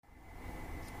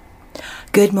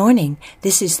Good morning.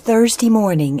 This is Thursday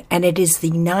morning, and it is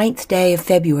the 9th day of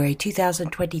February,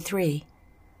 2023.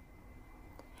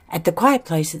 At the Quiet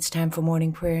Place, it's time for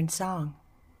morning prayer and song.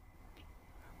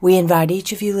 We invite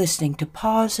each of you listening to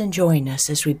pause and join us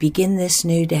as we begin this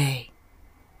new day,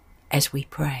 as we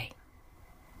pray.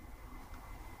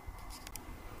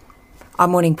 Our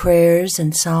morning prayers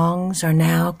and songs are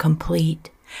now complete,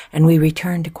 and we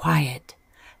return to quiet,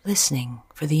 listening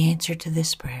for the answer to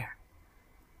this prayer.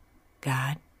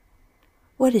 God,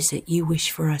 what is it you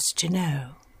wish for us to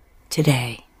know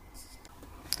today?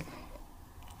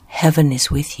 Heaven is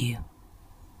with you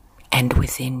and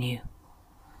within you.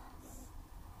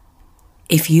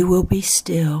 If you will be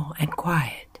still and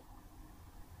quiet,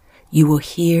 you will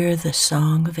hear the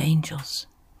song of angels,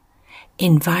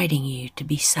 inviting you to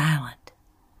be silent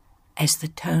as the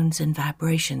tones and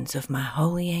vibrations of my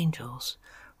holy angels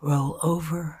roll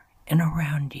over and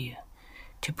around you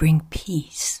to bring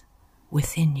peace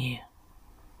within you.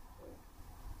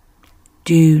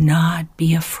 Do not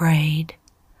be afraid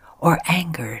or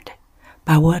angered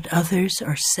by what others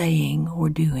are saying or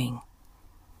doing,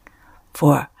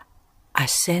 for I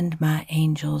send my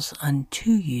angels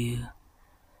unto you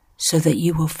so that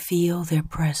you will feel their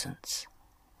presence.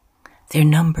 Their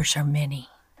numbers are many.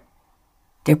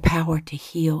 Their power to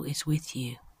heal is with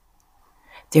you.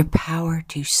 Their power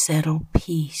to settle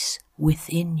peace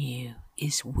within you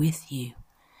is with you.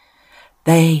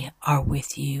 They are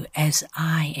with you as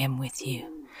I am with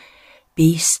you.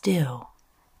 Be still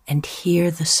and hear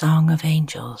the song of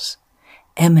angels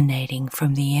emanating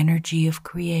from the energy of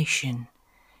creation,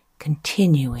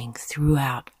 continuing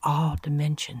throughout all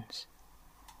dimensions.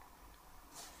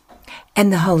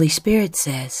 And the Holy Spirit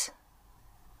says,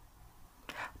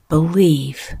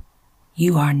 believe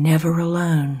you are never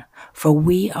alone, for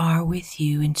we are with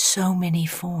you in so many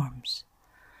forms.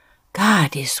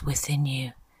 God is within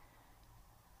you.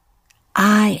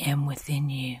 I am within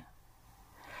you.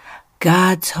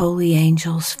 God's holy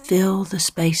angels fill the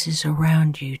spaces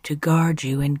around you to guard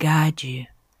you and guide you.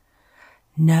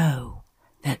 Know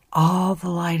that all the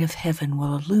light of heaven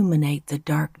will illuminate the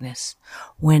darkness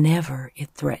whenever it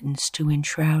threatens to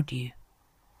enshroud you.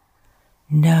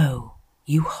 Know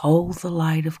you hold the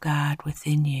light of God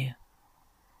within you.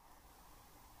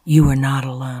 You are not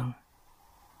alone.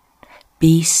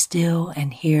 Be still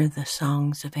and hear the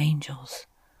songs of angels.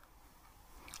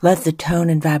 Let the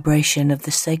tone and vibration of the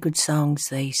sacred songs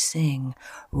they sing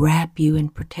wrap you in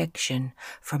protection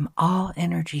from all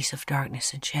energies of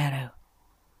darkness and shadow.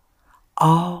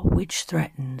 All which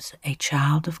threatens a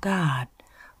child of God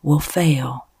will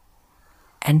fail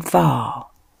and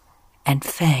fall and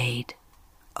fade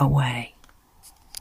away.